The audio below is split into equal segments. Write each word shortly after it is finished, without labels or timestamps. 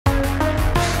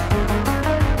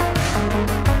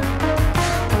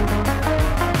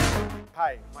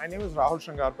My name is Rahul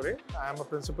Shangarpure. I am a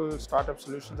Principal Startup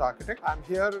Solutions Architect. I'm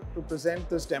here to present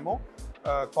this demo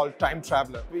called Time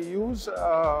Traveler. We use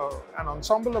an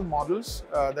ensemble of models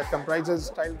that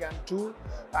comprises StyleGAN 2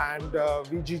 and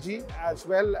VGG, as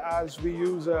well as we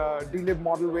use DLib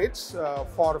model weights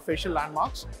for facial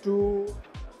landmarks to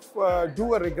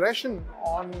do a regression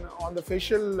on the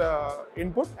facial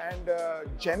input and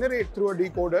generate through a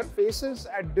decoder faces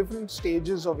at different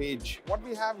stages of age. What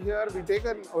we have here, we take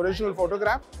an original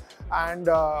photograph and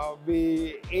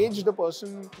we age the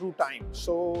person through time.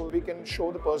 So we can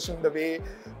show the person the way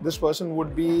this person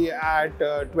would be at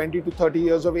 20 to 30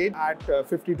 years of age, at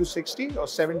 50 to 60 or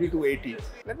 70 to 80.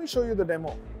 Let me show you the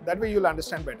demo. That way you'll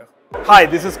understand better. Hi,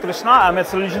 this is Krishna. I'm a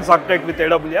solutions architect with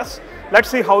AWS. Let's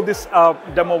see how this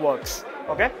demo works.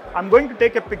 Okay, I'm going to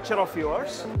take a picture of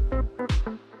yours.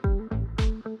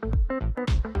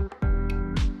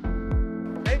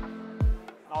 Okay,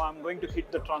 now I'm going to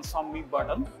hit the transform me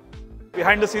button.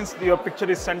 Behind the scenes, your picture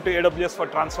is sent to AWS for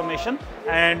transformation,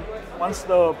 and once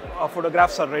the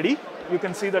photographs are ready, you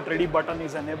can see that ready button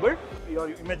is enabled. Your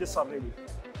images are ready.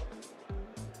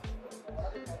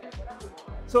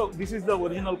 So this is the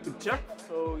original picture.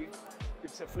 So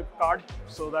it's a flip card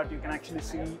so that you can actually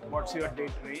see what's your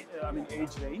age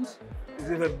range.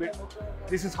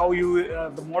 This is how you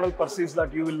the model perceives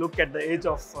that you will look at the age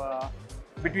of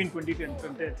between 20 and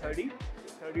 30,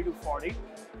 30 to 40,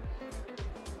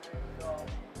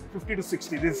 50 to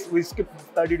 60. We skip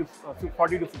 30 to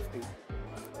 40 to 50.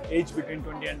 Age between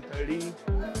 20 and 30,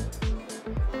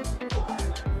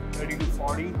 30 to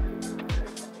 40.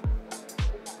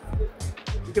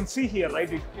 You can see here,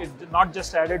 right, it not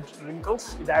just added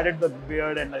wrinkles, it added the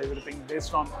beard and everything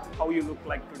based on how you look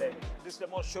like today. This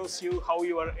demo shows you how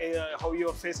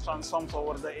your face transforms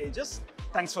over the ages.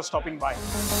 Thanks for stopping by.